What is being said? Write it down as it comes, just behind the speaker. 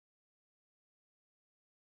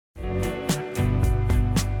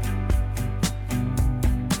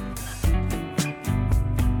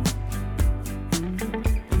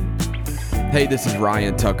Hey, this is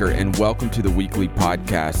Ryan Tucker, and welcome to the weekly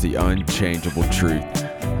podcast, The Unchangeable Truth.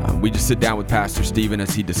 We just sit down with Pastor Stephen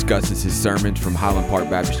as he discusses his sermons from Highland Park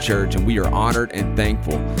Baptist Church, and we are honored and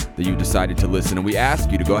thankful that you decided to listen. And we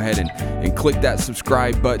ask you to go ahead and click that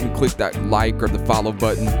subscribe button, click that like or the follow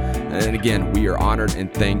button. And again, we are honored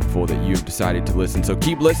and thankful that you have decided to listen. So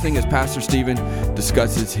keep listening as Pastor Stephen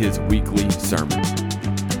discusses his weekly sermon.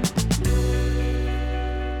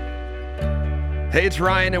 Hey, it's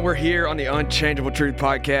Ryan, and we're here on the Unchangeable Truth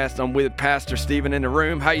podcast. I'm with Pastor Stephen in the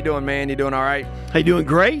room. How you doing, man? You doing all right? Hey, doing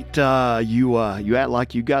great. You act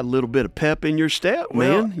like you got a little bit of pep in your step,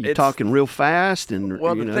 man. You're talking real fast.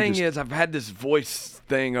 Well, the thing is, I've had this voice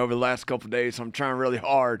thing over the last couple of days, so I'm trying really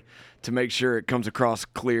hard to make sure it comes across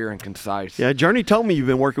clear and concise. Yeah, Journey told me you've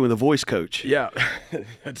been working with a voice coach. Yeah,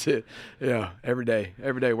 that's it. Yeah, every day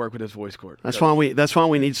work with this voice coach. That's why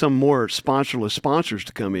we need some more sponsorless sponsors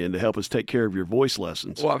to come in to help us take care of your voice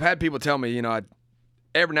lessons. Well, I've had people tell me,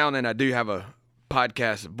 every now and then I do have a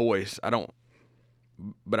podcast voice.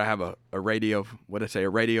 But I have a radio, a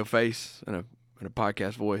radio face and a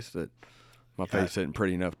podcast voice that my face isn't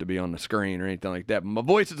pretty enough to be on the screen or anything like that. But my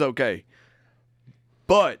voice is okay.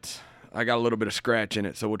 But I got a little bit of scratch in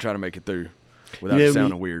it, so we'll try to make it through without it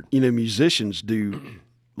sounding weird. Musicians do,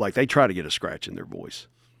 they try to get a scratch in their voice.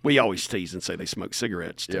 We always tease and say they smoke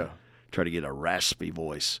cigarettes to try to get a raspy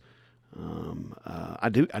voice. I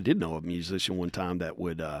did know a musician one time that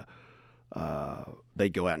would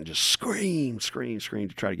they'd go out and just scream to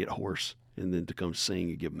try to get hoarse, and then to come sing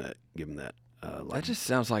and give them that. That just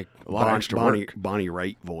sounds like a lot of extra work. Bonnie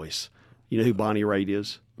Raitt voice. You know who Bonnie Raitt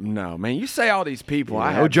is? No, man. You say all these people. Yeah.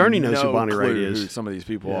 I have Journey knows no who Bonnie clue Raitt is. Who some of these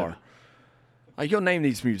people are. Like, you'll name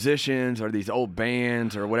these musicians or these old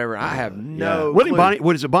bands or whatever. I have no clue.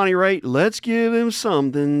 What is it, Bonnie Raitt? Let's give him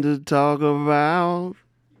something to talk about.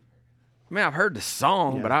 I mean, I've heard the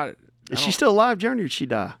song, but Is she still alive, Journey, or did she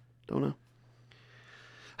die? Don't know.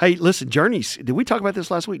 Hey, listen, did we talk about this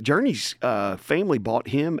last week? Journey's family bought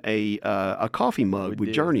him a coffee mug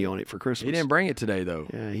with Journey on it for Christmas. He didn't bring it today, though.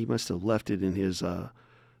 Yeah, he must have left it in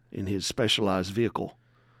his specialized vehicle.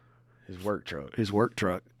 His work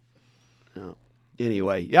truck.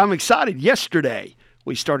 Anyway, I'm excited. Yesterday,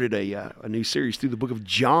 we started a new series through the book of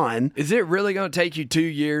John. Is it really going to take you 2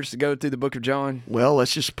 years to go through the book of John? Well,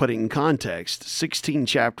 let's just put it in context. 16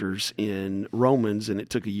 chapters in Romans, and it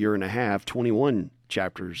took a year and a half, 21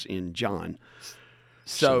 chapters in John.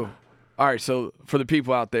 So all right, so for the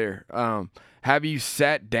people out there, have you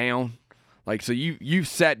sat down? You've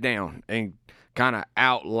sat down and kind of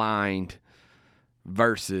outlined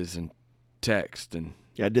verses and text and...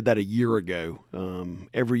 Yeah, I did that a year ago.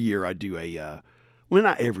 Every year I do well,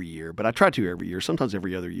 not every year, but I try to every year, sometimes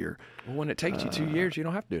every other year. Well, when it takes you 2 years, you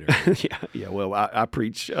don't have to do it. Yeah. Well, I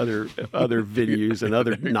preach other venues and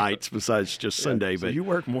other nights besides just Sunday. So but you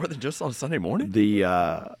work more than just on Sunday morning?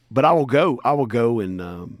 But I will go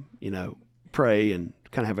and pray and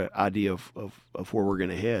kind of have an idea of where we're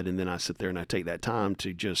going to head, and then I sit there and I take that time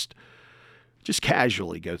to just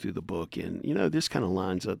casually go through the book, and this kind of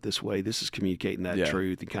lines up this way. This is communicating that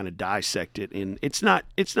truth, and kind of dissect it. And it's not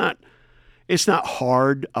a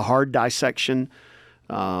hard dissection.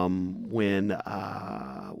 When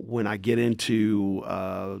I get into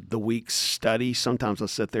the week's study, sometimes I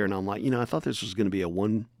sit there and I'm like, I thought this was going to be a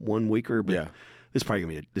one weeker, but this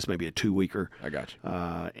may be a 2 weeker. I got you.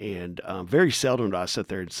 And very seldom do I sit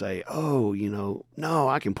there and say, no,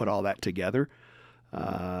 I can put all that together.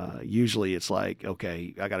 Usually it's like,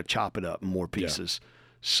 okay, I got to chop it up in more pieces. Yeah.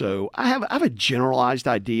 So I have a generalized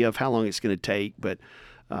idea of how long it's going to take, but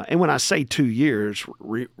and when I say 2 years,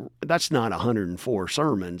 that's not 104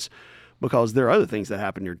 sermons, because there are other things that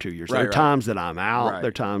happen during 2 years. There are times that I'm out. There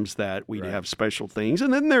are times that we have special things,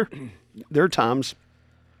 and then there are times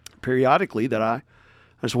periodically that I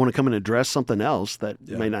just want to come and address something else that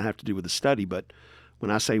may not have to do with the study, but. When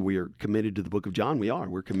I say we are committed to the book of John, we are.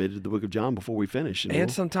 We're committed to the book of John before we finish. And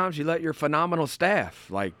sometimes you let your phenomenal staff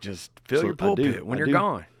just fill your pulpit when you're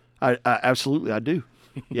gone. I absolutely, I do.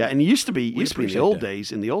 Yeah, and it used to be in the old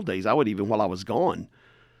days. In the old days, I would even, while I was gone,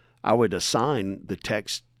 I would assign the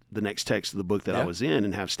next text of the book that I was in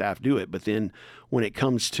and have staff do it. But then when it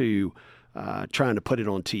comes to trying to put it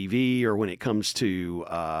on TV, or when it comes to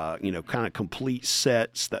kind of complete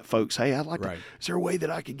sets that folks, hey, I'd like to, is there a way that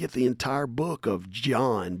I could get the entire book of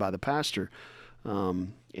John by the pastor?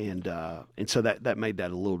 And so that made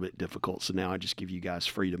that a little bit difficult. So now I just give you guys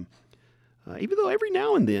freedom. Even though every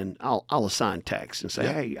now and then I'll assign text and say,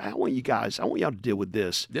 hey, I want y'all to deal with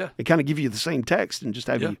this. Yeah. And kind of give you the same text and just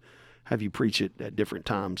have you preach it at different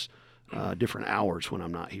times, different hours when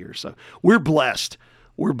I'm not here. So we're blessed.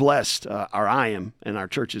 we're blessed, or I am, and our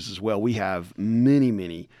churches as well. We have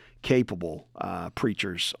many capable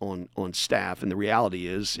preachers on staff, and the reality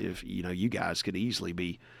is, if you guys could easily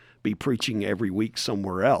be preaching every week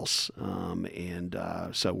somewhere else,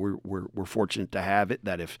 so we're fortunate to have it.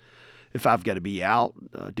 That if I've got to be out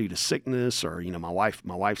due to sickness, or my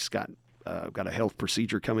wife's got a health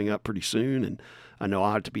procedure coming up pretty soon, and I know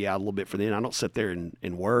I'll have to be out a little bit for then. I don't sit there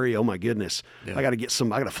and worry. Oh my goodness, I got to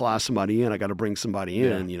I got to fly somebody in. I got to bring somebody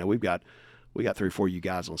in. We've got 3 or 4 of you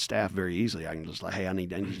guys on staff very easily. I can just hey, I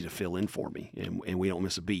need you to fill in for me, and we don't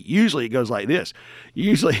miss a beat. Usually it goes like this.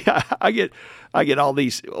 Usually I get all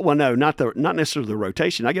these. Well, no, not necessarily the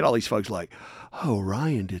rotation. I get all these folks like, oh,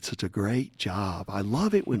 Ryan did such a great job. I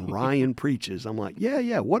love it when Ryan preaches. I'm like,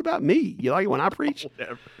 yeah. What about me? You like it when I preach?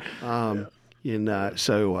 Whatever.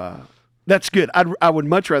 So that's good. I would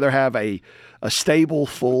much rather have a stable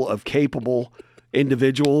full of capable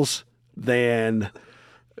individuals than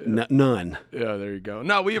none. Yeah, there you go.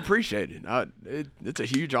 No, we appreciate it. It's a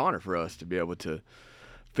huge honor for us to be able to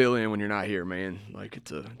fill in when you're not here, man. Like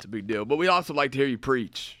it's a big deal. But we also like to hear you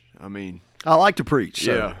preach. I mean, I like to preach.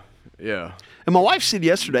 So. Yeah. And my wife said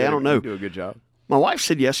yesterday, I don't know. You do a good job. My wife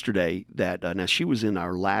said yesterday that, now she was in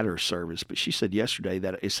our latter service, but she said yesterday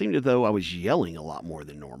that it seemed as though I was yelling a lot more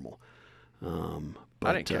than normal.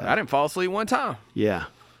 I didn't fall asleep one time. Yeah.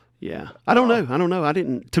 I don't know.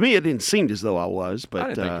 To me, it didn't seem as though I was, but I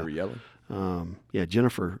didn't think you were yelling.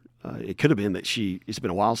 Jennifer, it could have been that it's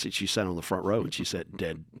been a while since she sat on the front row, and she sat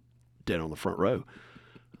dead on the front row.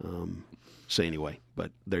 So anyway,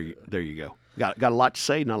 but there you go. Got a lot to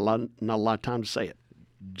say, not a lot of time to say it.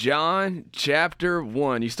 John chapter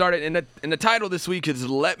 1. You started in the title this week is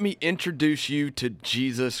 "Let Me Introduce You to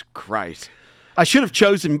Jesus Christ." I should have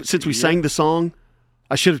chosen, since we sang the song,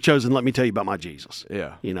 I should have chosen "Let Me Tell You About My Jesus."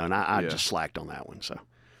 Yeah. And I just slacked on that one. So,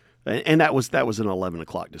 and that was an 11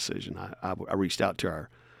 o'clock decision. I reached out to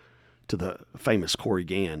the famous Corey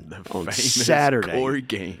Gann on Saturday. Corey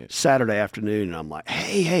Gann. Saturday afternoon, and I'm like,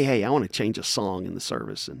 hey, I want to change a song in the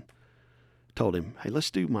service, and told him, hey,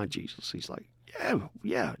 let's do My Jesus. He's like,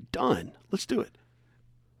 yeah, done. Let's do it.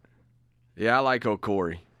 Yeah, I like old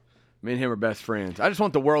Corey. Me and him are best friends. I just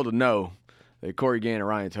want the world to know that Corey Gann and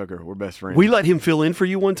Ryan Tucker were best friends. We let him fill in for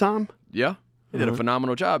you one time. Yeah, he did a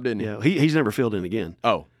phenomenal job, didn't he? Yeah, he's never filled in again.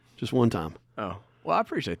 Oh, just one time. Oh, well, I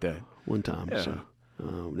appreciate that. One time. Yeah. So.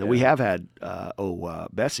 Now we have had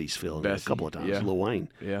Bessie's filled in a couple of times. Yeah. Lil Wayne.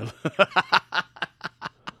 Yeah.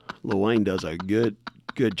 Lil Wayne does a good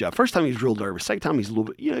job. First time he was real nervous. Second time he's a little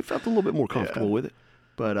bit, he felt a little bit more comfortable with it.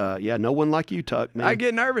 But no one like you, Tuck, man. I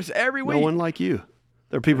get nervous every week. No one like you.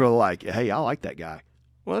 There are people who are like, hey, I like that guy.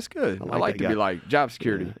 Well, that's good. I like that to guy. be like job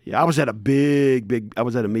security. Yeah, I was at a I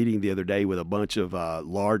was at a meeting the other day with a bunch of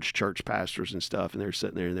large church pastors and stuff, and they're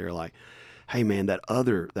sitting there and they're like, hey man, that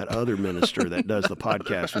other minister that does the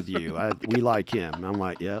podcast with you, we like him. And I'm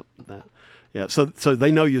like, yep. Yeah. So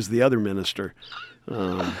they know you as the other minister.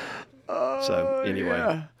 So anyway,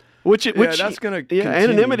 yeah. Which that's gonna continue.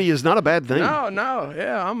 Anonymity is not a bad thing. No,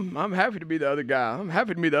 yeah, I'm happy to be the other guy. I'm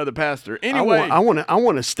happy to be the other pastor. Anyway, I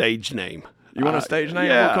want a stage name. You want a stage name?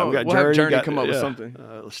 Yeah, we'll have Journey come up with something.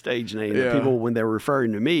 A stage name. Yeah. People, when they're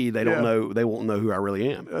referring to me, they don't know. They won't know who I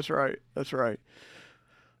really am. That's right.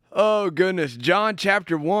 Oh goodness, John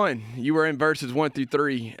chapter 1. You were in verses 1 through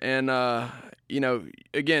 3, and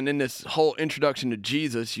again in this whole introduction to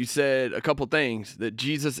Jesus, you said a couple things: that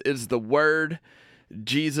Jesus is the Word,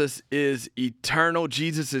 Jesus is eternal,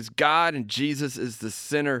 Jesus is God, and Jesus is the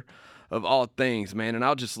center of all things, man. And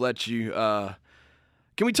I'll just let you.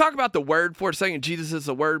 Can we talk about the Word for a second? Jesus is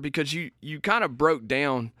the Word, because you kind of broke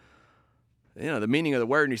down, the meaning of the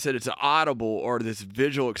word, and you said it's an audible or this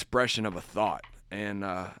visual expression of a thought. And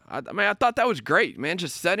I thought that was great, man.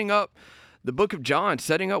 Just setting up the book of John,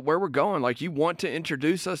 setting up where we're going. Like, you want to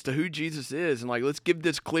introduce us to who Jesus is, and like, let's give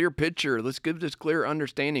this clear picture. Let's give this clear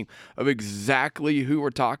understanding of exactly who we're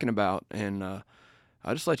talking about. And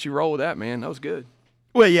I just let you roll with that, man. That was good.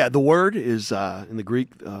 Well, yeah, the word is in the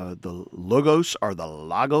Greek the logos or the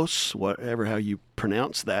logos, whatever how you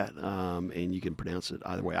pronounce that, and you can pronounce it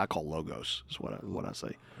either way. I call logos is what I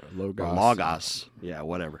say. Logos. Or logos, yeah,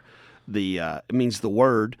 whatever. It means the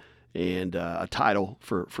word, and a title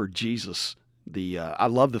for Jesus. I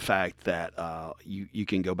love the fact that you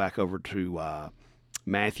can go back over to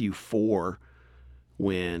Matthew 4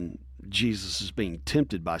 when Jesus is being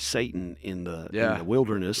tempted by Satan in the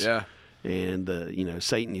wilderness. Yeah. And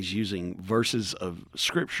Satan is using verses of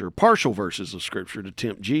Scripture, partial verses of Scripture, to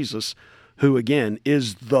tempt Jesus, who again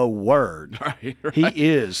is the Word. Right. He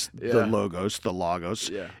is Yeah. the Logos.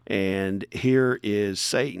 Yeah. And here is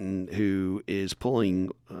Satan, who is pulling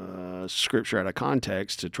Scripture out of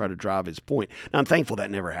context to try to drive his point. Now, I'm thankful that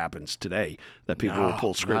never happens today, that people will pull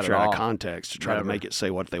not Scripture at out all. of context to try to Never. make it say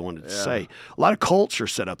what they wanted to Yeah. say. A lot of cults are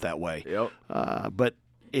set up that way. Yep. But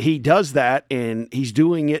he does that, and he's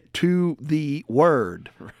doing it to the Word,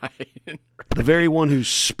 Right. the very one who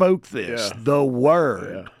spoke this, Yeah. the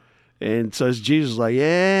Word. And so Jesus is like,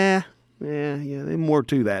 yeah, there's more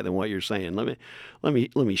to that than what you're saying. Let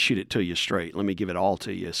me shoot it to you straight. Let me give it all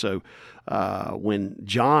to you. So when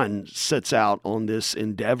John sets out on this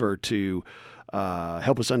endeavor to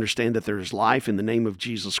help us understand that there's life in the name of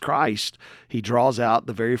Jesus Christ, he draws out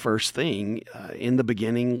the very first thing. In the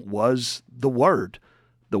beginning was the Word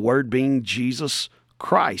being Jesus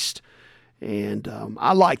Christ. And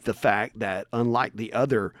I like the fact that unlike the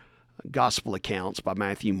other gospel accounts by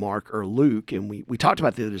Matthew, Mark, or Luke, and we talked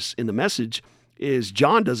about this in the message, is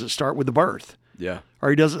John doesn't start with the birth. Yeah. Or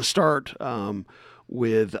he doesn't start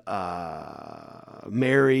with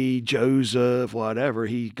Mary, Joseph, whatever.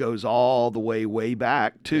 He goes all the way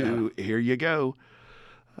back to, here you go.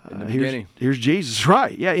 In the beginning. Here's Jesus,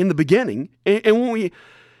 right? Yeah, in the beginning. And when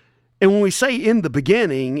we say in the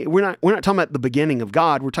beginning, we're not talking about the beginning of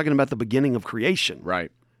God. We're talking about the beginning of creation.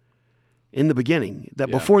 Right. In the beginning, that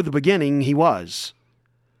Yeah. before the beginning he was.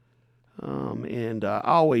 And I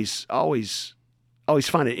always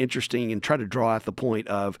find it interesting and try to draw out the point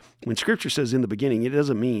of when Scripture says in the beginning, it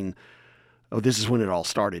doesn't mean, oh, this is when it all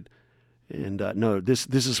started. And no, this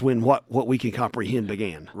is when what we can comprehend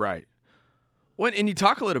began. Right. Well, and you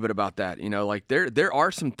talk a little bit about that, like there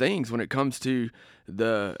are some things when it comes to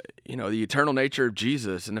the eternal nature of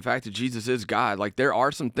Jesus and the fact that Jesus is God. Like there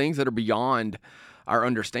are some things that are beyond our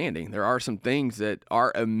understanding. There are some things that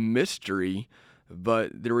are a mystery,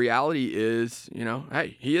 but the reality is,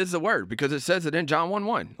 hey, he is the Word, because it says it in John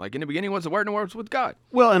 1:1. Like in the beginning was the Word, and the Word was with God.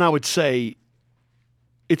 Well, and I would say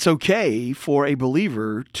it's okay for a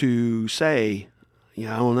believer to say,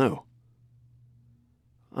 I don't know.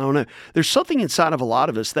 There's something inside of a lot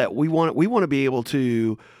of us that we want to be able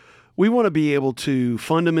to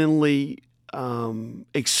fundamentally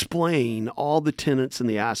explain all the tenets and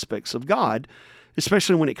the aspects of God,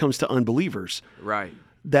 especially when it comes to unbelievers. Right.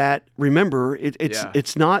 That, remember,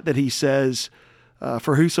 it's not that he says,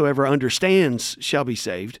 for whosoever understands shall be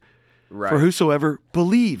saved, Right. for whosoever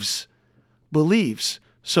believes.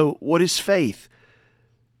 So what is faith?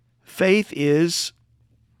 Faith is,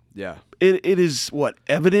 Yeah. it is what?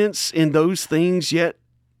 Evidence in those things yet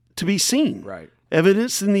to be seen. Right.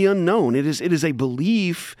 Evidence in the unknown. It is a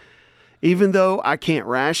belief, even though I can't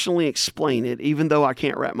rationally explain it, even though I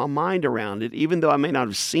can't wrap my mind around it, even though I may not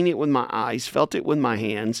have seen it with my eyes, felt it with my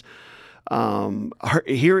hands,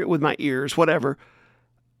 hear it with my ears, whatever.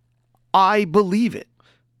 I believe it.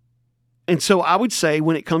 And so I would say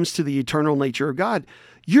when it comes to the eternal nature of God,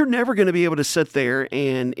 you're never going to be able to sit there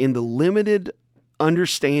and in the limited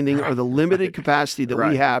understanding or the limited capacity that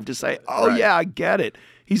we have to say, yeah, I get it.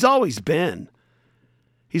 He's always been.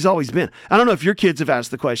 I don't know if your kids have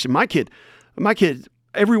asked the question. My kid,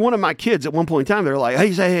 every one of my kids at one point in time, they're like,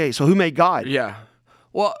 hey, so who made God? Yeah.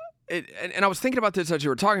 Well, and I was thinking about this as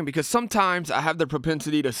you were talking, because sometimes I have the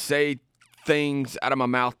propensity to say things out of my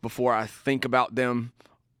mouth before I think about them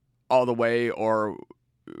all the way or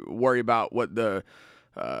worry about what the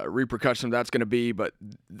repercussion of that's going to be. But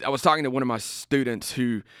I was talking to one of my students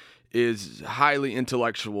who is highly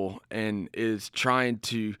intellectual and is trying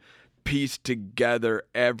to piece together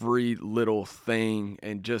every little thing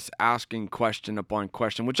and just asking question upon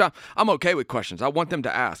question, which I'm okay with questions. I want them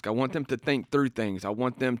to ask. I want them to think through things. I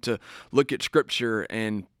want them to look at Scripture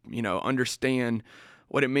and, understand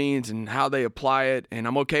what it means and how they apply it. And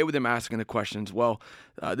I'm okay with them asking the questions. Well,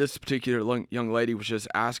 this particular young lady was just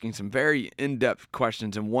asking some very in-depth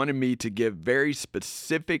questions and wanted me to give very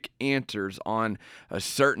specific answers on a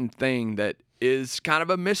certain thing that is kind of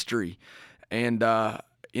a mystery. And,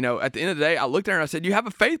 at the end of the day, I looked at her and I said, you have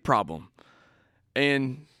a faith problem.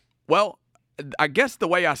 And, well, I guess the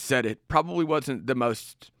way I said it probably wasn't the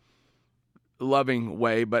most loving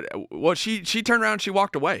way, but, well, she turned around and she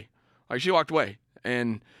walked away. Like, she walked away.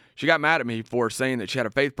 And she got mad at me for saying that she had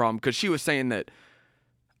a faith problem, because she was saying that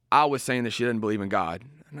I was saying that she didn't believe in God.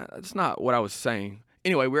 And that's not what I was saying.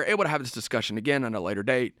 Anyway, we were able to have this discussion again on a later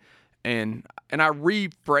date. And I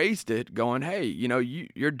rephrased it going, hey,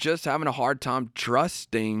 you're just having a hard time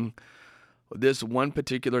trusting this one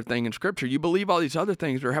particular thing in Scripture. You believe all these other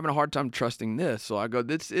things, but you're having a hard time trusting this. So I go,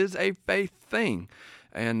 this is a faith thing.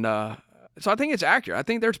 And so I think it's accurate. I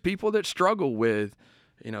think there's people that struggle with,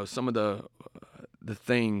 some of the the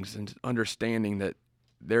things and understanding that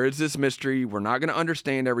there is this mystery. We're not going to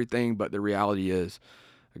understand everything, but the reality is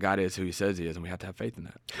God is who he says he is, and we have to have faith in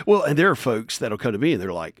that. Well, and there are folks that'll come to me and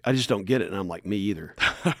they're like, I just don't get it. And I'm like, me either.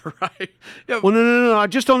 Right. Yeah. Well, no, I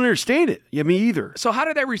just don't understand it. Yeah, me either. So how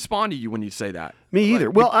do they respond to you when you say that? Me either.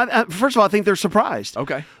 Well, I, first of all, I think they're surprised.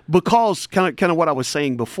 Okay. Because kind of what I was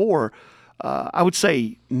saying before, I would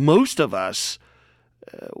say most of us,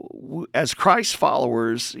 as Christ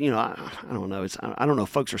followers, I don't know. I don't know if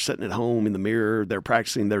folks are sitting at home in the mirror, they're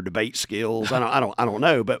practicing their debate skills. I don't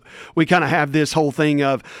know. But we kind of have this whole thing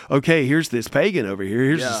of, okay, here's this pagan over here,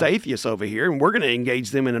 here's this atheist over here, and we're going to engage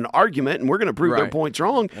them in an argument, and we're going to prove their points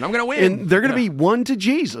wrong, and I'm going to win, and they're going to be won to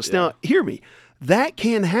Jesus. Yeah. Now, hear me. That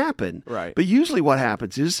can happen. Right. But usually, what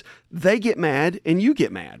happens is they get mad, and you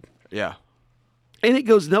get mad. Yeah. And it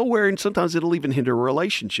goes nowhere, and sometimes it'll even hinder a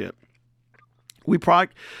relationship. We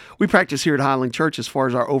practice here at Highland Church as far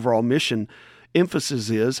as our overall mission emphasis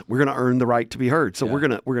is we're going to earn the right to be heard. So we're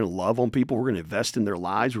going to love on people. We're going to invest in their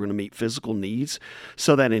lives. We're going to meet physical needs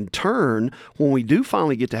so that in turn, when we do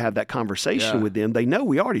finally get to have that conversation with them, they know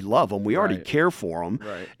we already love them. We already care for them.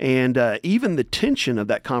 Right. And even the tension of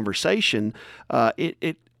that conversation,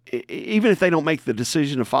 even if they don't make the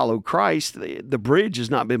decision to follow Christ, the bridge has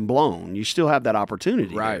not been blown. You still have that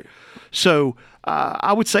opportunity. Right. There. So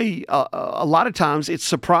I would say a lot of times it's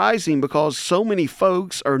surprising because so many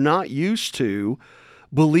folks are not used to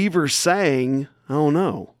believers saying, oh,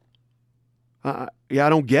 no. I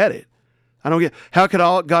don't get it. I don't get how could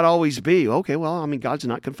God always be? Okay, well, I mean, God's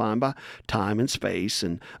not confined by time and space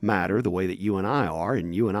and matter the way that you and I are,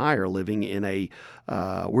 and you and I are living in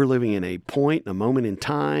we're living in a point, a moment in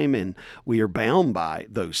time, and we are bound by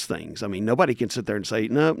those things. I mean, nobody can sit there and say,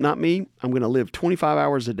 no, not me. I'm going to live 25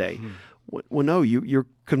 hours a day. Well, no, you're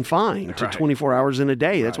confined to 24 hours in a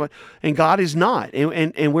day. That's why, and God is not.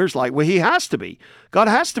 And we're like, well, he has to be. God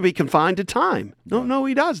has to be confined to time. No,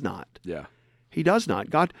 he does not. Yeah. He does not.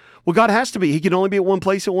 God has to be. He can only be at one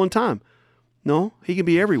place at one time. No, he can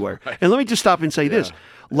be everywhere. Right. And let me just stop and say this.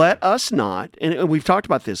 Let us not, and we've talked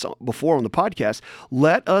about this before on the podcast,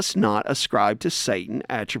 let us not ascribe to Satan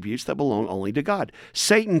attributes that belong only to God.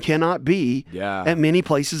 Satan cannot be at many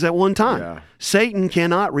places at one time. Yeah. Satan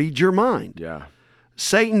cannot read your mind. Yeah.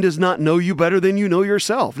 Satan does not know you better than you know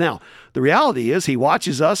yourself. Now, the reality is he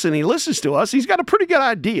watches us and he listens to us. He's got a pretty good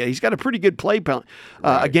idea. He's got a pretty good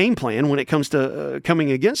a game plan when it comes to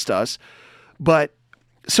coming against us. But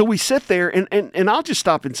so we sit there, and I'll just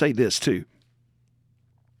stop and say this too.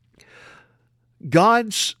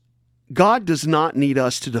 God does not need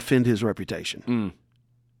us to defend his reputation. Mm.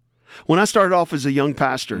 When I started off as a young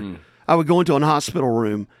pastor, I would go into a hospital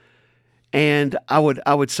room and I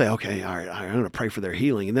would say, okay, all right, I'm going to pray for their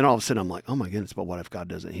healing. And then all of a sudden I'm like, oh my goodness, but what if God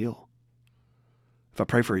doesn't heal? If I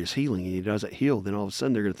pray for his healing and he doesn't heal, then all of a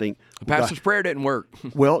sudden they're going to think, the pastor's prayer didn't work.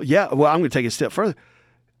 I'm going to take it a step further.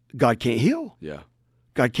 God can't heal. Yeah.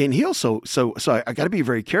 God can't heal. So I got to be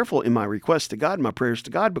very careful in my requests to God, my prayers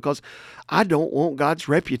to God, because I don't want God's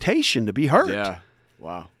reputation to be hurt. Yeah.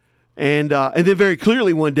 Wow. And then very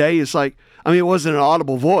clearly one day, it's like, I mean, it wasn't an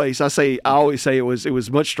audible voice. I always say it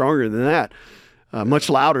was much stronger than that, much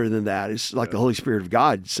louder than that. It's like the Holy Spirit of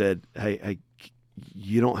God said, hey,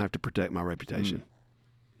 you don't have to protect my reputation.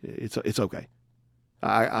 It's okay.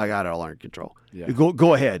 I got it all under control. Yeah.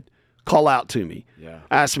 Go ahead. Call out to me. Yeah.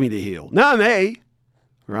 Ask me to heal. Now I may,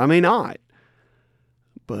 or I may not.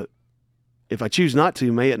 But if I choose not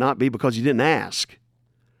to, may it not be because you didn't ask.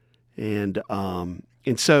 And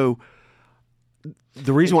so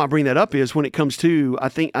the reason why I bring that up is when it comes to, I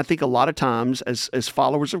think a lot of times as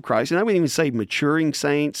followers of Christ, and I wouldn't even say maturing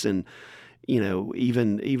saints and,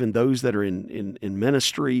 even those that are in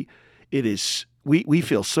ministry, it is, we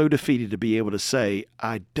feel so defeated to be able to say,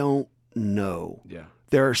 I don't know. Yeah.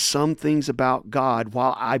 There are some things about God,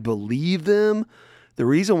 while I believe them, the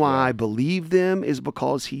reason why I believe them is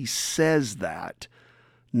because he says that,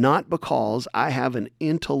 not because I have an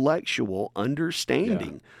intellectual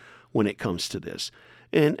understanding when it comes to this.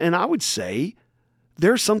 And I would say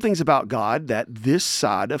there are some things about God that this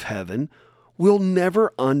side of heaven will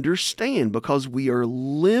never understand because we are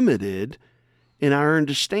limited in our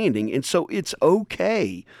understanding. And so it's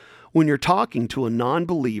okay when you're talking to a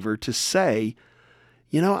non-believer to say,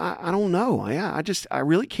 I don't know. I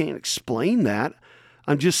really can't explain that.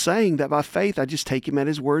 I'm just saying that by faith, I just take him at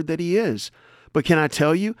his word that he is. But can I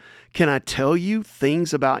tell you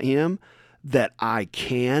things about him that I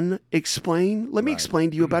can explain? Let me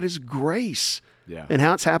explain to you about his grace and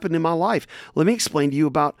how it's happened in my life. Let me explain to you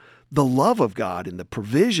about the love of God and the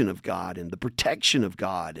provision of God and the protection of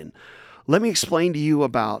God. And let me explain to you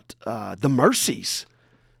about the mercies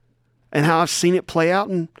and how I've seen it play out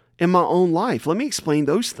in my own life. Let me explain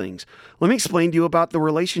those things. Let me explain to you about the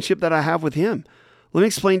relationship that I have with him. Let me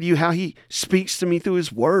explain to you how he speaks to me through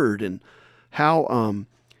his word and how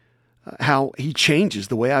he changes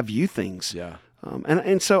the way I view things. Yeah.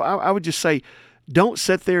 And so I would just say, don't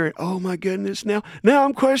sit there and, oh my goodness, now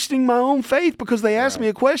I'm questioning my own faith because they asked me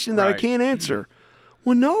a question that I can't answer.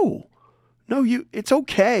 Well, no, it's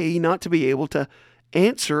okay not to be able to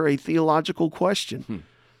answer a theological question.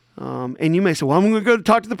 And you may say, well, I'm going to go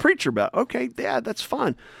talk to the preacher about it. Okay, yeah, that's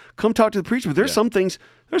fine. Come talk to the preacher. But there's some things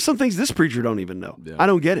this preacher don't even know. Yeah. I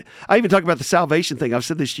don't get it. I even talk about the salvation thing. I've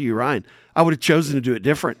said this to you, Ryan. I would have chosen to do it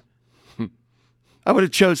different. I would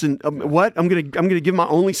have chosen what? I'm going to give my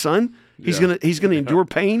only son. He's going to endure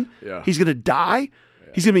pain. Yeah. He's going to die.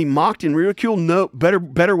 Yeah. He's going to be mocked and ridiculed. No,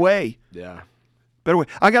 better way. Yeah. Better way.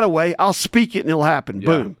 I got a way. I'll speak it and it'll happen. Yeah.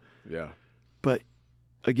 Boom. Yeah. But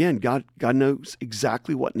again, God knows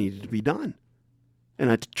exactly what needed to be done.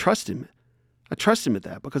 And I trust him. I trust him at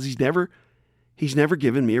that because he's never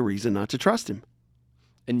given me a reason not to trust him.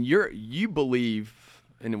 And you believe,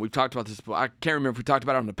 and we've talked about this, I can't remember if we talked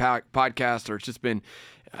about it on the podcast or it's just been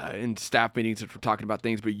in staff meetings if we're talking about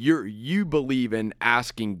things, but you believe in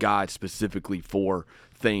asking God specifically for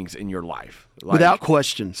things in your life. Like, without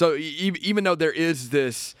question. So even though there is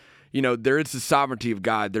this, there is the sovereignty of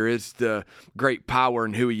God, there is the great power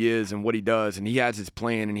in who he is and what he does, and he has his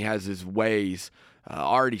plan and he has his ways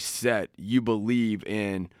already set, you believe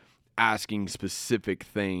in asking specific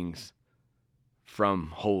things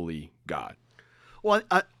from holy God. Well,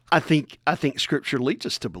 I think Scripture leads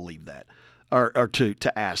us to believe that, or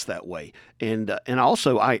to ask that way, and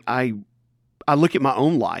also I look at my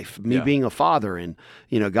own life, being a father, and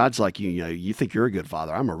God's like you think you're a good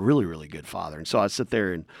father. I'm a really, really good father, and so I sit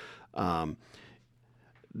there and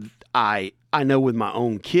I know with my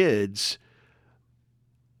own kids,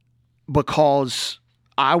 because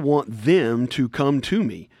I want them to come to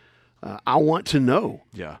me. I want to know.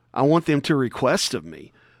 Yeah. I want them to request of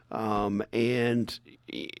me. And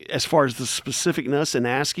as far as the specificness and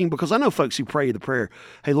asking, because I know folks who pray the prayer,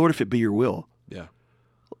 hey, Lord, if it be your will,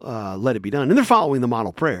 let it be done. And they're following the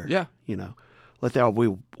model prayer. Yeah. Let thy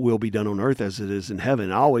will be done on earth as it is in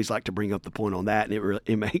heaven. I always like to bring up the point on that, and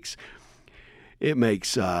it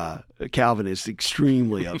makes Calvinists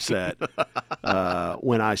extremely upset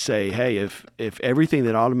when I say, hey, if everything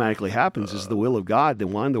that automatically happens is the will of God,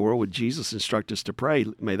 then why in the world would Jesus instruct us to pray,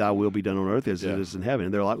 may thy will be done on earth as it is in heaven?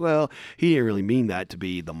 And they're like, well, he didn't really mean that to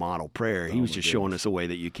be the model prayer. He was just showing us a way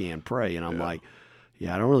that you can pray. And I'm like,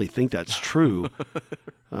 I don't really think that's true.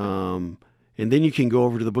 And then you can go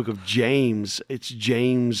over to the book of James. It's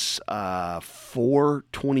James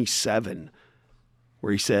 4:27,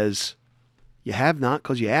 where he says, you have not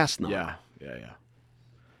because you ask not. Yeah.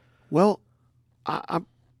 Well, I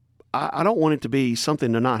don't want it to be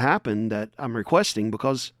something to not happen that I'm requesting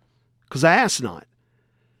because I ask not.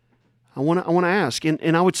 I want to ask,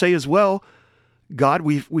 and I would say as well, God,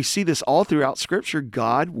 we see this all throughout Scripture.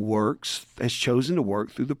 God has chosen to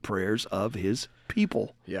work through the prayers of His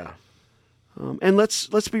people. Yeah. And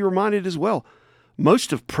let's be reminded as well,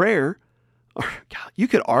 most of prayer. You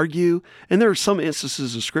could argue, and there are some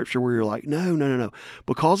instances of Scripture where you're like, no.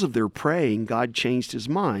 Because of their praying, God changed His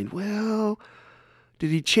mind. Well, did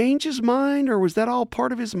He change His mind, or was that all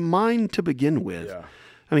part of His mind to begin with? Yeah.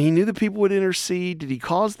 I mean, He knew the people would intercede. Did He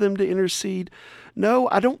cause them to intercede? No,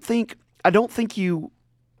 I don't think you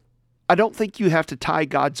have to tie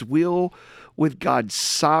God's will with God's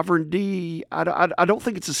sovereignty. I don't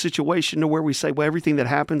think it's a situation to where we say, well, everything that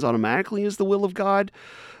happens automatically is the will of God.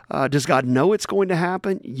 Does God know it's going to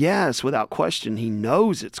happen? Yes, without question. He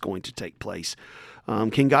knows it's going to take place.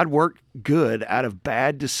 Can God work good out of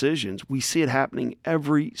bad decisions? We see it happening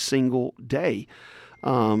every single day.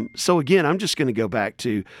 So again, I'm just going to go back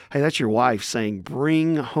to, hey, that's your wife saying,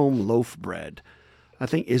 bring home loaf bread. I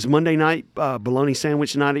think, is Monday night bologna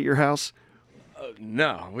sandwich night at your house?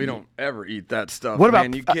 No, we don't ever eat that stuff. What about,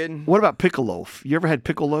 man, you kidding? What about pickle loaf? You ever had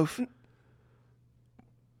pickle loaf?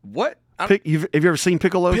 What? Have you ever seen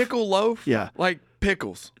pickle loaf? Pickle loaf? Yeah. Like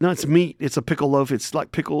pickles? No, it's meat. It's a pickle loaf. It's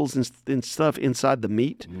like pickles and stuff inside the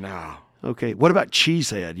meat. No. Okay. What about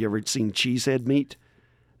cheesehead? You ever seen cheesehead meat?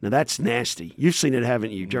 Now, that's nasty. You've seen it,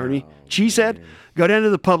 haven't you, Journey? No, cheesehead? Man. Go down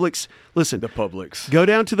to the Publix. Listen. The Publix. Go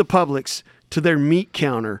down to the Publix, to their meat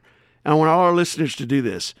counter. And I want all our listeners to do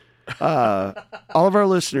this. All of our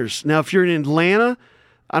listeners. Now, if you're in Atlanta,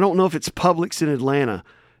 I don't know if it's Publix in Atlanta.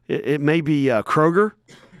 It may be Kroger.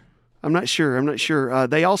 I'm not sure.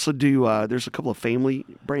 They also do, there's a couple of family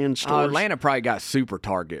brand stores. Atlanta probably got Super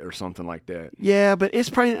Target or something like that. Yeah, but it's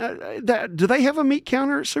probably, do they have a meat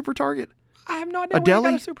counter at Super Target? I have no idea. A We ain't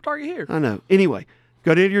deli? got a Super Target here. I know. Anyway,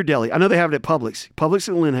 go to your deli. I know they have it at Publix. Publix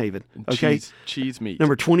in Lynn Haven. Okay. Cheese meat.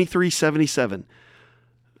 Number 2377.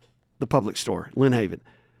 The Publix store, Lynn Haven.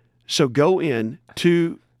 So go in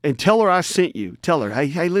and tell her I sent you. Tell her,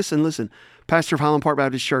 hey, listen. Pastor of Highland Park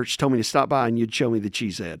Baptist Church told me to stop by and you'd show me the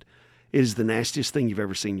cheesehead. It is the nastiest thing you've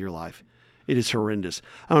ever seen in your life. It is horrendous.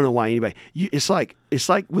 I don't know why anybody. It's like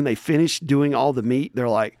when they finish doing all the meat, they're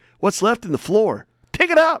like, "What's left in the floor? Pick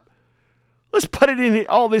it up. Let's put it in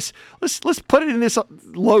all this. Let's put it in this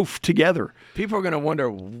loaf together." People are going to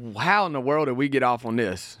wonder how in the world did we get off on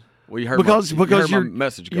this? Well, you heard because my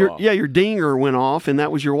message go off. Yeah, your dinger went off, and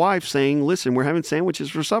that was your wife saying, "Listen, we're having sandwiches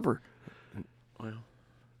for supper." Well,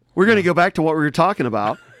 we're going to go back to what we were talking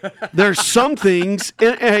about. There's some things.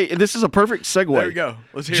 And, hey, this is a perfect segue. There we go.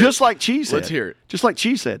 Let's hear it. Just like Cheese said. Let's hear it. Just like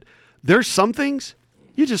Cheese said. There's some things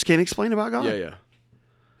you just can't explain about God. Yeah. It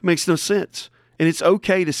makes no sense, and it's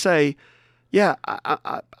okay to say, "Yeah,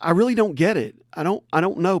 I really don't get it. I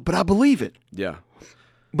don't know, but I believe it." Yeah.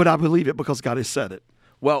 But I believe it because God has said it.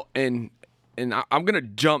 Well, and I'm going to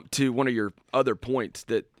jump to one of your other points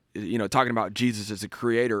that, talking about Jesus as the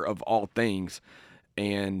creator of all things.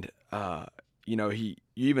 And, you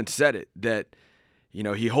even said it that,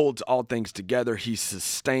 he holds all things together. He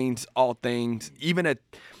sustains all things, even at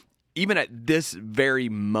this very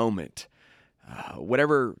moment,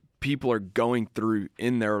 whatever people are going through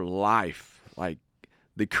in their life, like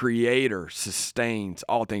the creator sustains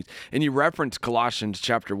all things. And you reference Colossians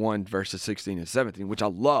chapter 1, verses 16 and 17, which I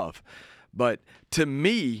love. But to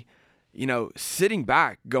me, sitting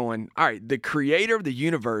back going, all right, the creator of the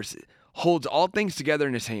universe holds all things together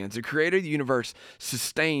in his hands. The creator of the universe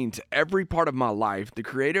sustains every part of my life. The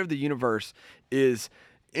creator of the universe is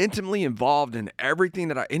intimately involved in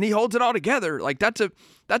everything and he holds it all together. Like that's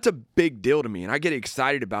a big deal to me. And I get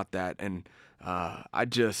excited about that. And I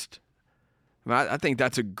think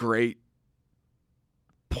that's a great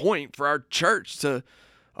point for our church to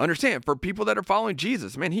understand. For people that are following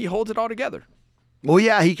Jesus, man, he holds it all together. Well,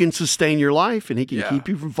 yeah, he can sustain your life and he can keep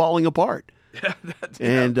you from falling apart.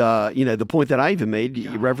 Yeah, the point that I even made,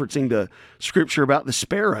 referencing the scripture about the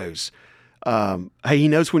sparrows. Hey, he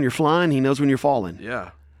knows when you're flying. He knows when you're falling.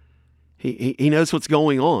 Yeah. He knows what's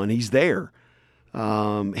going on. He's there.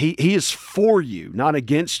 He is for you, not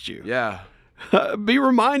against you. Yeah. Be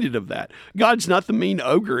reminded of that. God's not the mean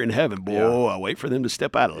ogre in heaven. Boy, I wait for them to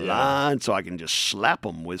step out of line so I can just slap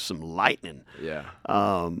them with some lightning. Yeah.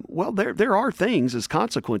 Well, there are things as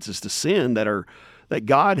consequences to sin that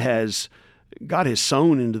God has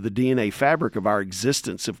sown into the DNA fabric of our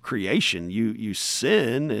existence of creation. You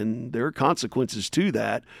sin, and there are consequences to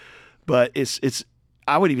that. But it's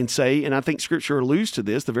I would even say, and I think Scripture alludes to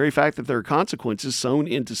this, the very fact that there are consequences sown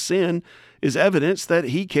into sin is evidence that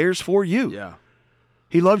he cares for you. Yeah.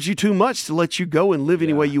 He loves you too much to let you go and live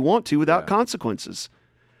any way you want to without consequences.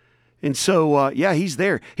 And so, he's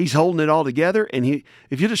there. He's holding it all together, and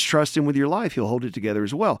if you just trust him with your life, he'll hold it together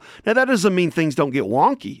as well. Now, that doesn't mean things don't get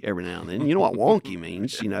wonky every now and then. You know what wonky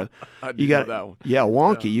means? I do know that one. Yeah,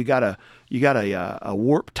 wonky. Yeah. You got a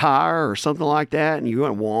warped tire or something like that, and you're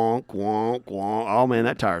going wonk, wonk, wonk. Oh man,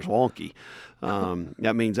 that tire's wonky.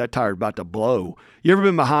 That means that tire's about to blow. You ever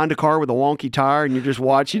been behind a car with a wonky tire and you're just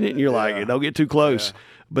watching it and you're like, don't get too close. Yeah.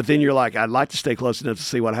 But then you're like, I'd like to stay close enough to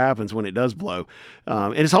see what happens when it does blow.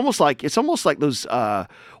 And it's almost like those.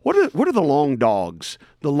 What are the long dogs?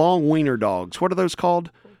 The long wiener dogs. What are those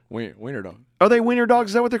called? Wiener dog. Are they wiener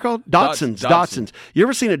dogs? Is that what they're called? Dachshunds. You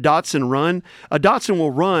ever seen a Dachshund run? A Dachshund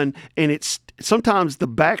will run, and it's sometimes the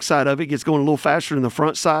backside of it gets going a little faster than the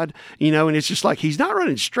front side, and it's just like he's not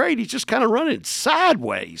running straight. He's just kind of running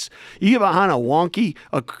sideways. You get behind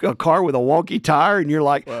a car with a wonky tire, and you're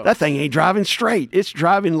like, that thing ain't driving straight. It's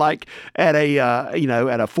driving like at a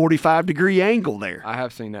 45-degree angle there. I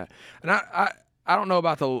have seen that, and I don't know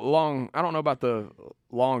about the long. I don't know about the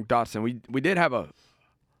long Dachshund. We did have a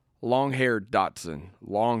long-haired Dachshund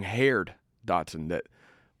that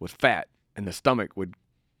was fat, and the stomach would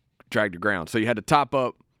drag the ground. So you had to top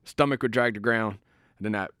up, stomach would drag the ground, and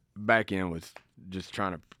then that back end was just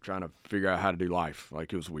trying to figure out how to do life.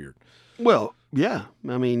 Like, it was weird. Well, yeah.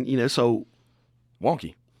 I mean, so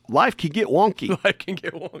wonky. Life can get wonky. Life can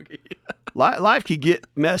get wonky. Life can get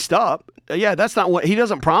messed up. Yeah, that's not what he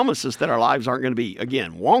doesn't promise us, that our lives aren't going to be,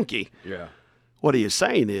 again, wonky. Yeah. What he is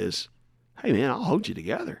saying is, hey man, I'll hold you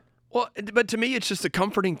together. Well, but to me, it's just a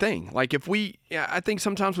comforting thing. Like, I think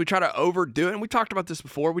sometimes we try to overdo it, and we talked about this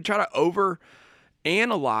before. We try to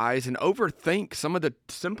overanalyze and overthink some of the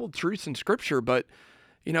simple truths in Scripture, but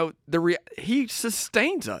he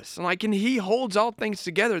sustains us, and he holds all things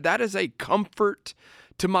together. That is a comfort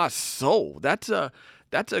to my soul. That's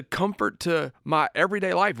that's a comfort to my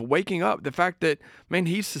everyday life, waking up, the fact that, man,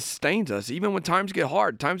 he sustains us. Even when times get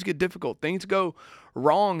hard, times get difficult, things go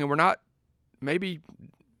wrong, and we're not maybe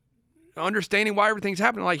understanding why everything's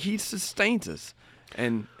happening. Like, he sustains us,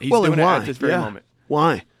 and he's doing it at this very moment.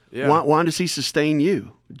 Why? Yeah. Why does he sustain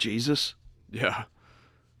you? Jesus. Yeah.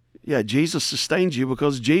 Yeah, Jesus sustains you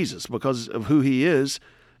because of who he is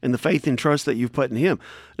and the faith and trust that you've put in him.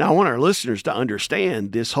 Now, I want our listeners to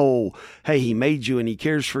understand this whole, hey, he made you and he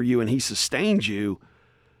cares for you and he sustains you.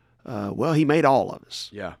 Well, he made all of us.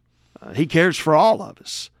 Yeah. He cares for all of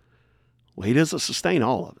us. Well, he doesn't sustain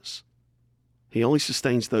all of us. He only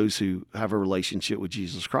sustains those who have a relationship with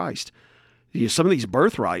Jesus Christ. You know, some of these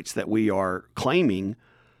birthrights that we are claiming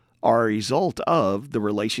are a result of the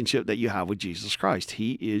relationship that you have with Jesus Christ.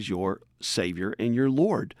 He is your Savior and your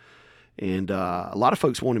Lord. And a lot of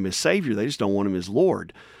folks want him as Savior. They just don't want him as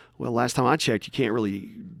Lord. Well, last time I checked, you can't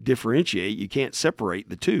really differentiate. You can't separate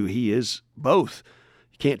the two. He is both.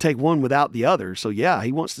 You can't take one without the other. So, yeah,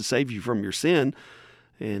 he wants to save you from your sin,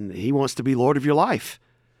 and he wants to be Lord of your life.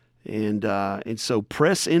 And so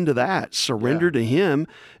press into that. Surrender to him.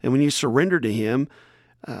 And when you surrender to him,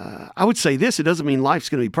 I would say this. It doesn't mean life's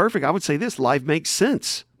going to be perfect. I would say this. Life makes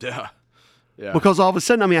sense. Yeah. Yeah. Because all of a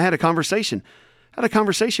sudden, I had a conversation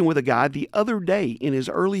with a guy the other day in his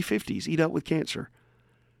early 50s. He dealt with cancer,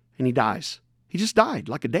 and he dies. He just died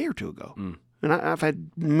like a day or two ago. And I've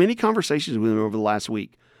had many conversations with him over the last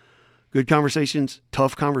week. Good conversations,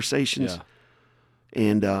 tough conversations.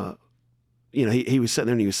 Yeah. And, he was sitting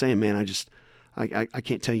there and he was saying, man, I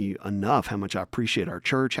can't tell you enough how much I appreciate our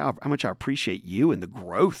church, how much I appreciate you and the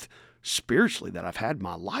growth spiritually that I've had in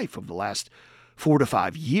my life over the last 4 to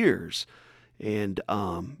 5 years. And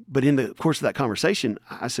but in the course of that conversation,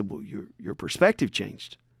 I said, well, your perspective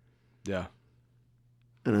changed. Yeah.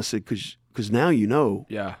 And I said, because now you know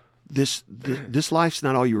Yeah. this life's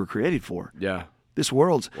not all you were created for. Yeah. This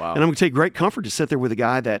world's. Wow. And I'm going to take great comfort to sit there with a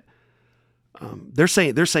guy that they're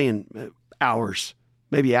saying hours,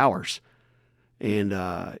 maybe hours. And,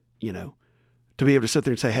 to be able to sit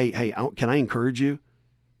there and say, hey, can I encourage you?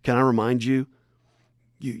 Can I remind you?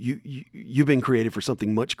 You've been created for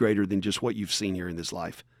something much greater than just what you've seen here in this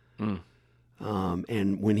life.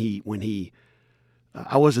 And when he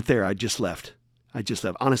I wasn't there. I just left.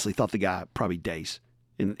 Honestly, thought the guy probably days,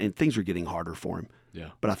 and things were getting harder for him. Yeah.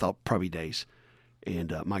 But I thought probably days.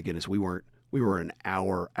 And my goodness, we were an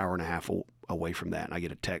hour and a half away from that. And I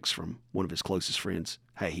get a text from one of his closest friends.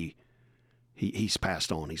 Hey, he's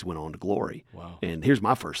passed on. He's went on to glory. Wow. And here's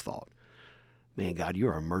my first thought. Man, God,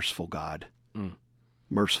 you're a merciful God.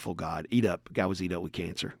 Merciful God. Guy was eat up with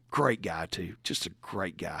cancer. Great guy too. Just a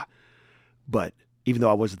great guy. But even though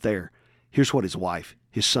I wasn't there, here's what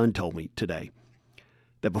his son told me today.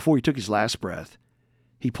 That before he took his last breath,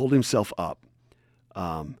 he pulled himself up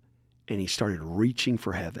and he started reaching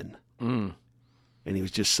for heaven. And he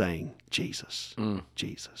was just saying, Jesus,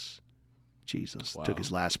 Jesus, Jesus. Wow. Took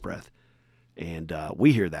his last breath. And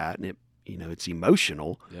we hear that, and it's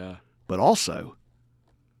emotional. Yeah. But also,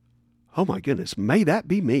 oh my goodness, may that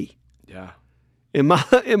be me. Yeah. In my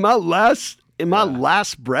last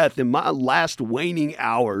breath, in my last waning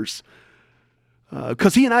hours,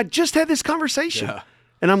 because he and I just had this conversation. Yeah.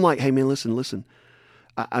 And I'm like, hey man, listen.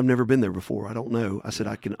 I've never been there before. I don't know. I said,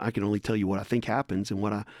 I can only tell you what I think happens and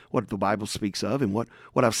what the Bible speaks of and what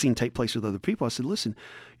I've seen take place with other people. I said, listen,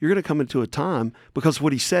 you're going to come into a time, because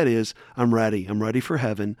what he said is, I'm ready for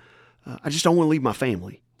heaven. I just don't want to leave my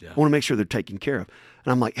family. Yeah. I want to make sure they're taken care of.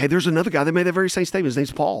 And I'm like, hey, there's another guy that made that very same statement. His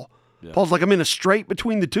name's Paul. Yeah. Paul's like, I'm in a strait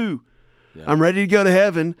between the two. Yeah. I'm ready to go to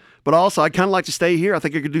heaven, but also I kind of like to stay here. I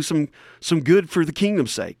think I could do some good for the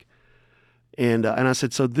kingdom's sake. And I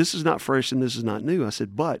said, so this is not fresh and this is not new. I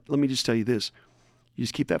said, but let me just tell you this. You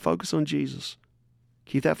just keep that focus on Jesus.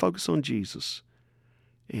 Keep that focus on Jesus.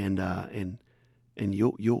 And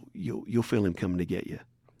you'll feel him coming to get you.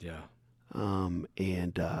 Yeah.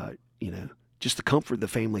 Just the comfort the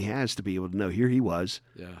family has to be able to know here he was.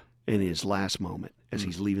 Yeah. In his last moment as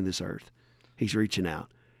he's leaving this earth. He's reaching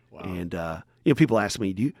out. Wow. And people ask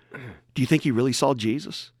me, do you think he really saw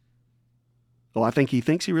Jesus? Oh, I think he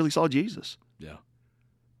thinks he really saw Jesus. Yeah.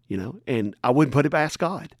 And I wouldn't put it past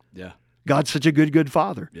God. Yeah. God's such a good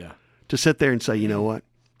father. Yeah. To sit there and say, you know what?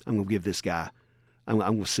 I'm going to give this guy, I'm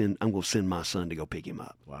going to send my son to go pick him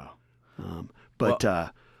up. Wow.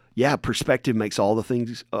 Perspective makes all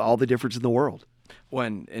the difference in the world.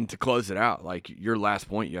 And to close it out, like your last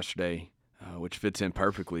point yesterday, which fits in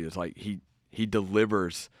perfectly, is like he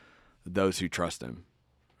delivers those who trust him,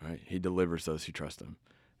 right? He delivers those who trust him.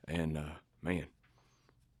 And man,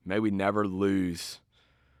 may we never lose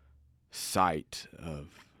sight of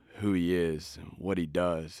who he is and what he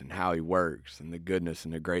does and how he works and the goodness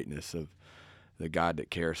and the greatness of the God that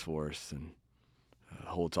cares for us and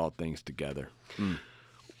holds all things together.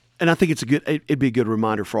 And I think it'd be a good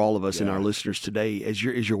reminder for all of us and our listeners today, as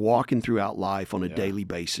you're walking throughout life on a daily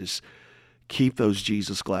basis, keep those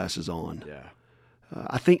Jesus glasses on. Yeah.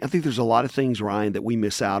 I think there's a lot of things, Ryan, that we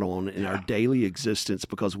miss out on in our daily existence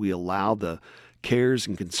because we allow the cares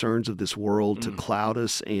and concerns of this world to cloud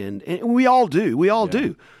us, and we all do. We all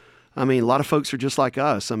do. I mean, a lot of folks are just like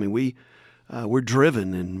us. I mean, we're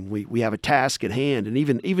driven, and we have a task at hand, and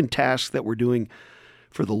even tasks that we're doing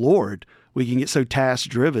for the Lord, we can get so task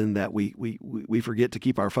driven that we forget to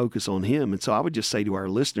keep our focus on Him. And so I would just say to our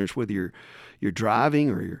listeners, whether you're driving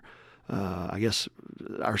or you're I guess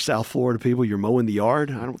our South Florida people, you're mowing the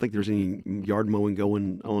yard. I don't think there's any yard mowing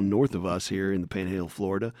going on north of us here in the Panhandle,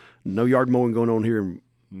 Florida. No yard mowing going on here in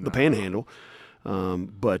the Panhandle.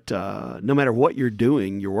 But no matter what you're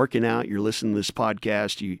doing, you're working out, you're listening to this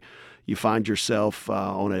podcast, you find yourself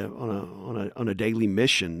on a daily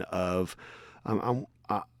mission of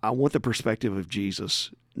I want the perspective of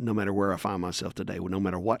Jesus, no matter where I find myself today, no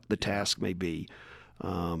matter what the task may be,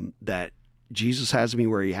 that Jesus has me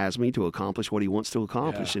where He has me to accomplish what He wants to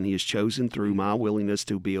accomplish, and He has chosen through my willingness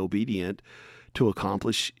to be obedient to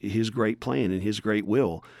accomplish His great plan and His great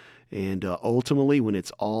will. And ultimately, when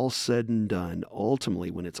it's all said and done,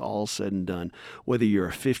 whether you're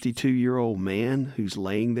a 52-year-old man who's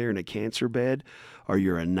laying there in a cancer bed, or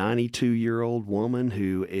you're a 92-year-old woman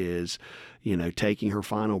who is, taking her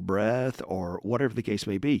final breath, or whatever the case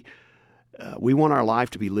may be, we want our life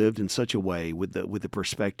to be lived in such a way with the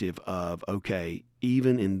perspective of, okay,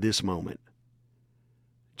 even in this moment,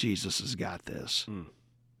 Jesus has got this.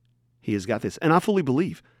 He has got this. And I fully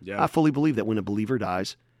believe. I fully believe that when a believer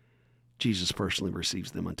dies, Jesus personally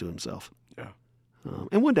receives them unto Himself. Yeah.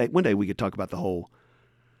 And one day we could talk about the whole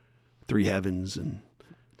three heavens and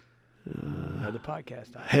another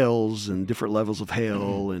podcast, hells and different levels of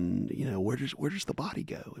hell, and where does the body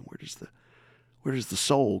go, and where does the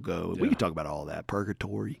soul go? We could talk about all that.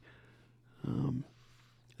 Purgatory.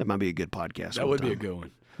 That might be a good podcast. That would be a good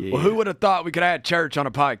one. Yeah. Well, who would have thought we could add church on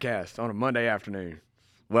a podcast on a Monday afternoon?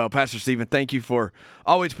 Well, Pastor Stephen, thank you for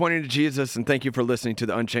always pointing to Jesus, and thank you for listening to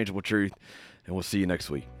The Unchangeable Truth, and we'll see you next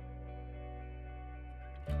week.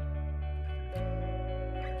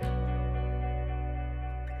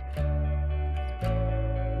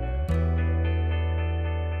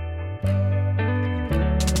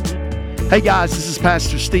 Hey guys, this is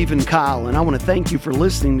Pastor Stephen Kyle, and I want to thank you for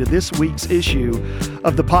listening to this week's issue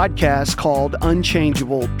of the podcast called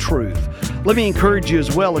Unchangeable Truth. Let me encourage you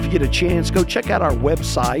as well, if you get a chance, go check out our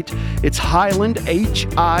website. It's Highland,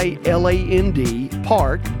 HILAND,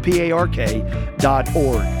 Park,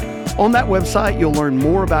 PARK.org. On that website, you'll learn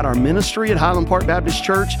more about our ministry at Highland Park Baptist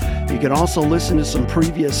Church. You can also listen to some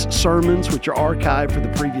previous sermons, which are archived for the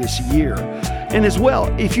previous year. And as well,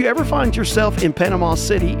 if you ever find yourself in Panama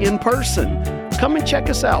City in person, come and check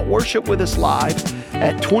us out. Worship with us live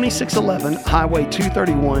at 2611 Highway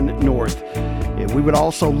 231 North. And we would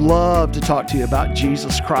also love to talk to you about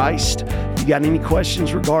Jesus Christ. If you got any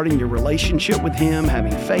questions regarding your relationship with Him,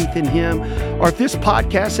 having faith in Him, or if this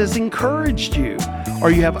podcast has encouraged you,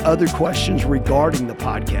 or you have other questions regarding the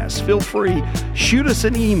podcast, feel free, shoot us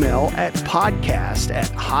an email at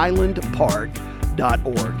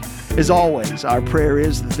podcast@highlandpark.org. As always, our prayer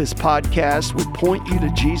is that this podcast would point you to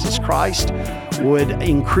Jesus Christ, would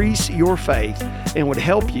increase your faith, and would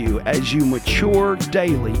help you as you mature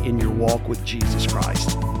daily in your walk with Jesus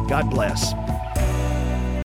Christ. God bless.